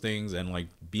joining those things and like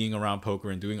being around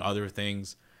poker and doing other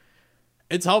things,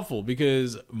 it's helpful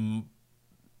because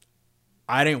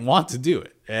I didn't want to do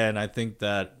it, and I think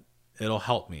that it'll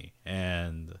help me.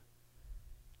 And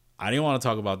I didn't want to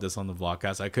talk about this on the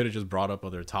vlogcast. I could have just brought up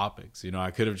other topics. You know,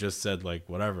 I could have just said like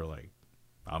whatever, like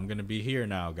I'm gonna be here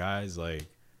now, guys. Like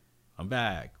I'm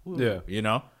back. Woo. Yeah. You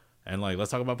know, and like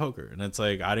let's talk about poker. And it's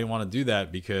like I didn't want to do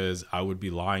that because I would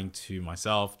be lying to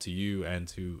myself, to you, and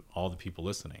to all the people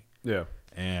listening. Yeah.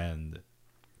 And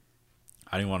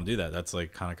I didn't want to do that. That's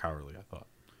like kind of cowardly, I thought.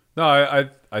 No,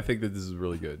 I think that this is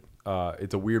really good.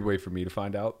 It's a weird way for me to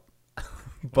find out,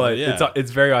 but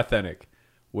it's very authentic,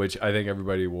 which I think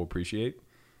everybody will appreciate.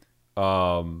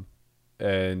 And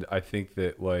I think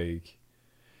that like,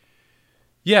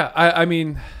 yeah, I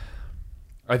mean,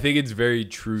 I think it's very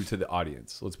true to the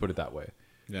audience. Let's put it that way.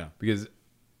 Yeah. Because,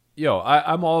 you know,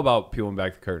 I'm all about peeling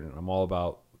back the curtain. I'm all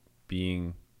about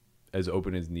being as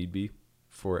open as need be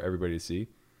for everybody to see.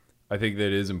 I think that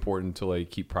it is important to like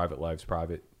keep private lives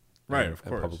private. Right, and, of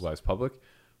course. And public lives public.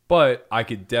 But I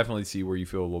could definitely see where you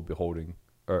feel a little beholden,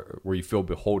 or where you feel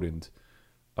beholden,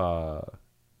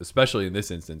 especially in this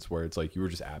instance where it's like you were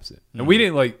just absent. And we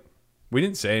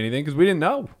didn't say anything because we didn't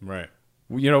know. Right.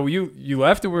 You know, you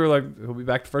left and we were like, he'll be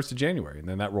back the 1st of January. And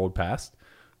then that rolled past.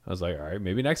 I was like, all right,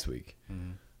 maybe next week.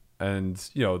 Mm-hmm. And,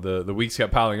 you know, the weeks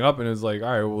kept piling up and it was like, all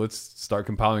right, well, let's start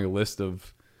compiling a list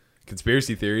of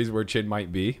conspiracy theories where Chin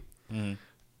might be. Mm-hmm.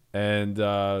 And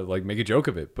like make a joke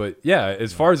of it. But yeah,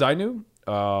 as far as I knew,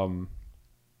 you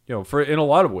know, for in a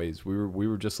lot of ways, we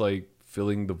were just like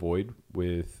filling the void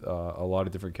with a lot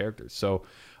of different characters. So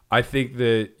I think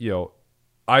that, you know,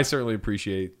 I certainly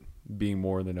appreciate being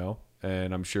more in the know,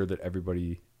 and I'm sure that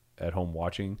everybody at home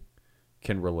watching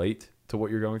can relate to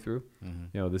what you're going through. Mm-hmm.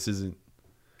 You know, this isn't.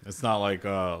 It's not like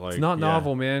it's not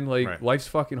novel, man. Like right. Life's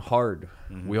fucking hard.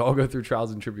 Mm-hmm. We all go through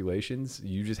trials and tribulations.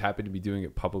 You just happen to be doing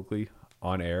it publicly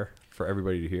on air for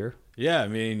everybody to hear. Yeah, I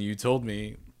mean, you told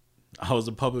me I was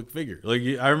a public figure. Like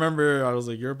I remember I was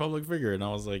like, you're a public figure, and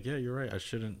I was like, yeah, you're right. I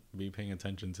shouldn't be paying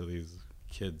attention to these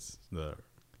kids that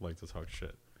like to talk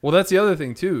shit. Well, that's the other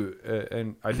thing too,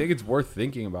 and I think it's worth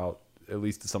thinking about, at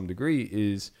least to some degree,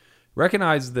 is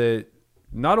recognize that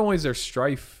not only is there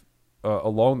strife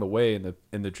along the way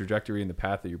in the trajectory and the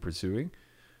path that you're pursuing,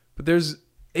 but there's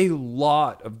a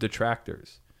lot of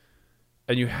detractors,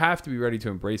 and you have to be ready to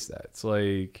embrace that. It's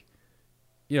like,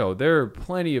 you know, there are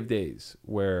plenty of days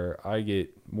where I get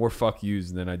more fuck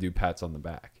yous than I do pats on the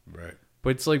back. Right.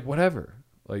 But it's like, whatever.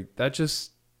 Like, that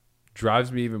just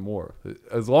drives me even more.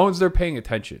 As long as they're paying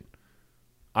attention,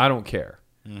 I don't care.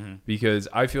 Mm-hmm. Because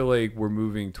I feel like we're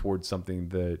moving towards something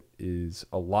that is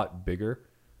a lot bigger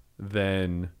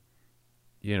than,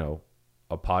 you know,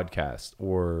 a podcast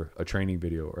or a training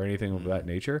video or anything of that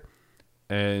nature.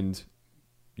 And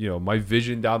my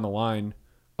vision down the line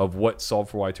of what Solve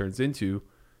for Why turns into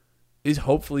is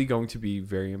hopefully going to be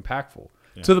very impactful.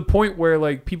 Yeah. To the point where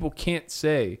like people can't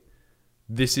say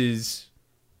this is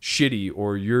shitty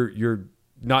or you're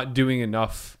not doing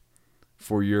enough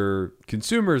for your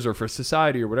consumers or for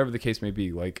society or whatever the case may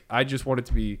be. Like, I just want it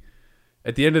to be,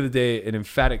 at the end of the day, an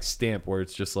emphatic stamp where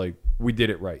it's just like, we did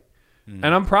it right. Mm-hmm.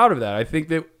 And I'm proud of that. I think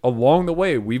that along the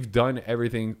way, we've done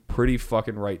everything pretty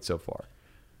fucking right so far.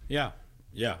 Yeah.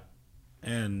 Yeah.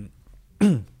 And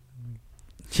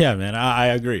yeah, man, I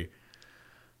agree.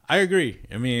 I agree.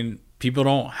 I mean, people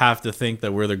don't have to think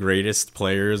that we're the greatest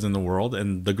players in the world,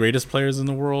 and the greatest players in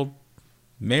the world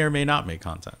may or may not make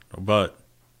content, but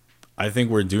I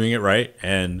think we're doing it right,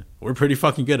 and we're pretty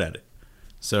fucking good at it.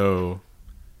 So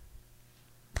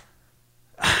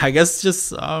I guess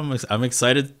just I'm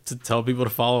excited to tell people to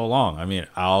follow along. I mean,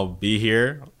 I'll be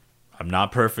here. I'm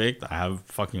not perfect. I have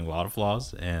fucking a lot of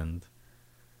flaws, and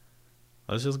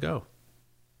let's just go.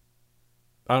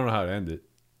 I don't know how to end it.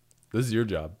 This is your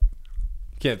job.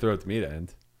 You can't throw it to me to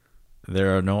end.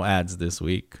 There are no ads this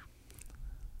week,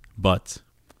 but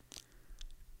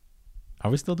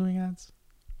are we still doing ads?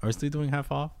 Are we still doing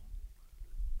half off?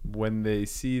 When they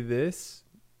see this,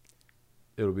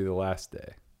 it'll be the last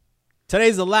day.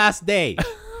 Today's the last day.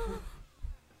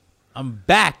 I'm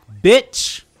back,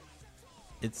 bitch.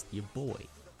 It's your boy,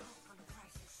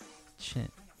 Chin.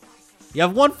 You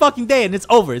have one fucking day and it's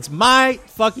over. It's my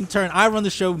fucking turn. I run the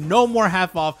show. No more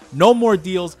half off. No more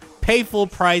deals. Pay full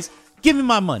price. Give me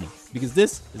my money because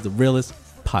this is the realest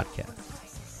podcast.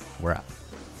 We're out.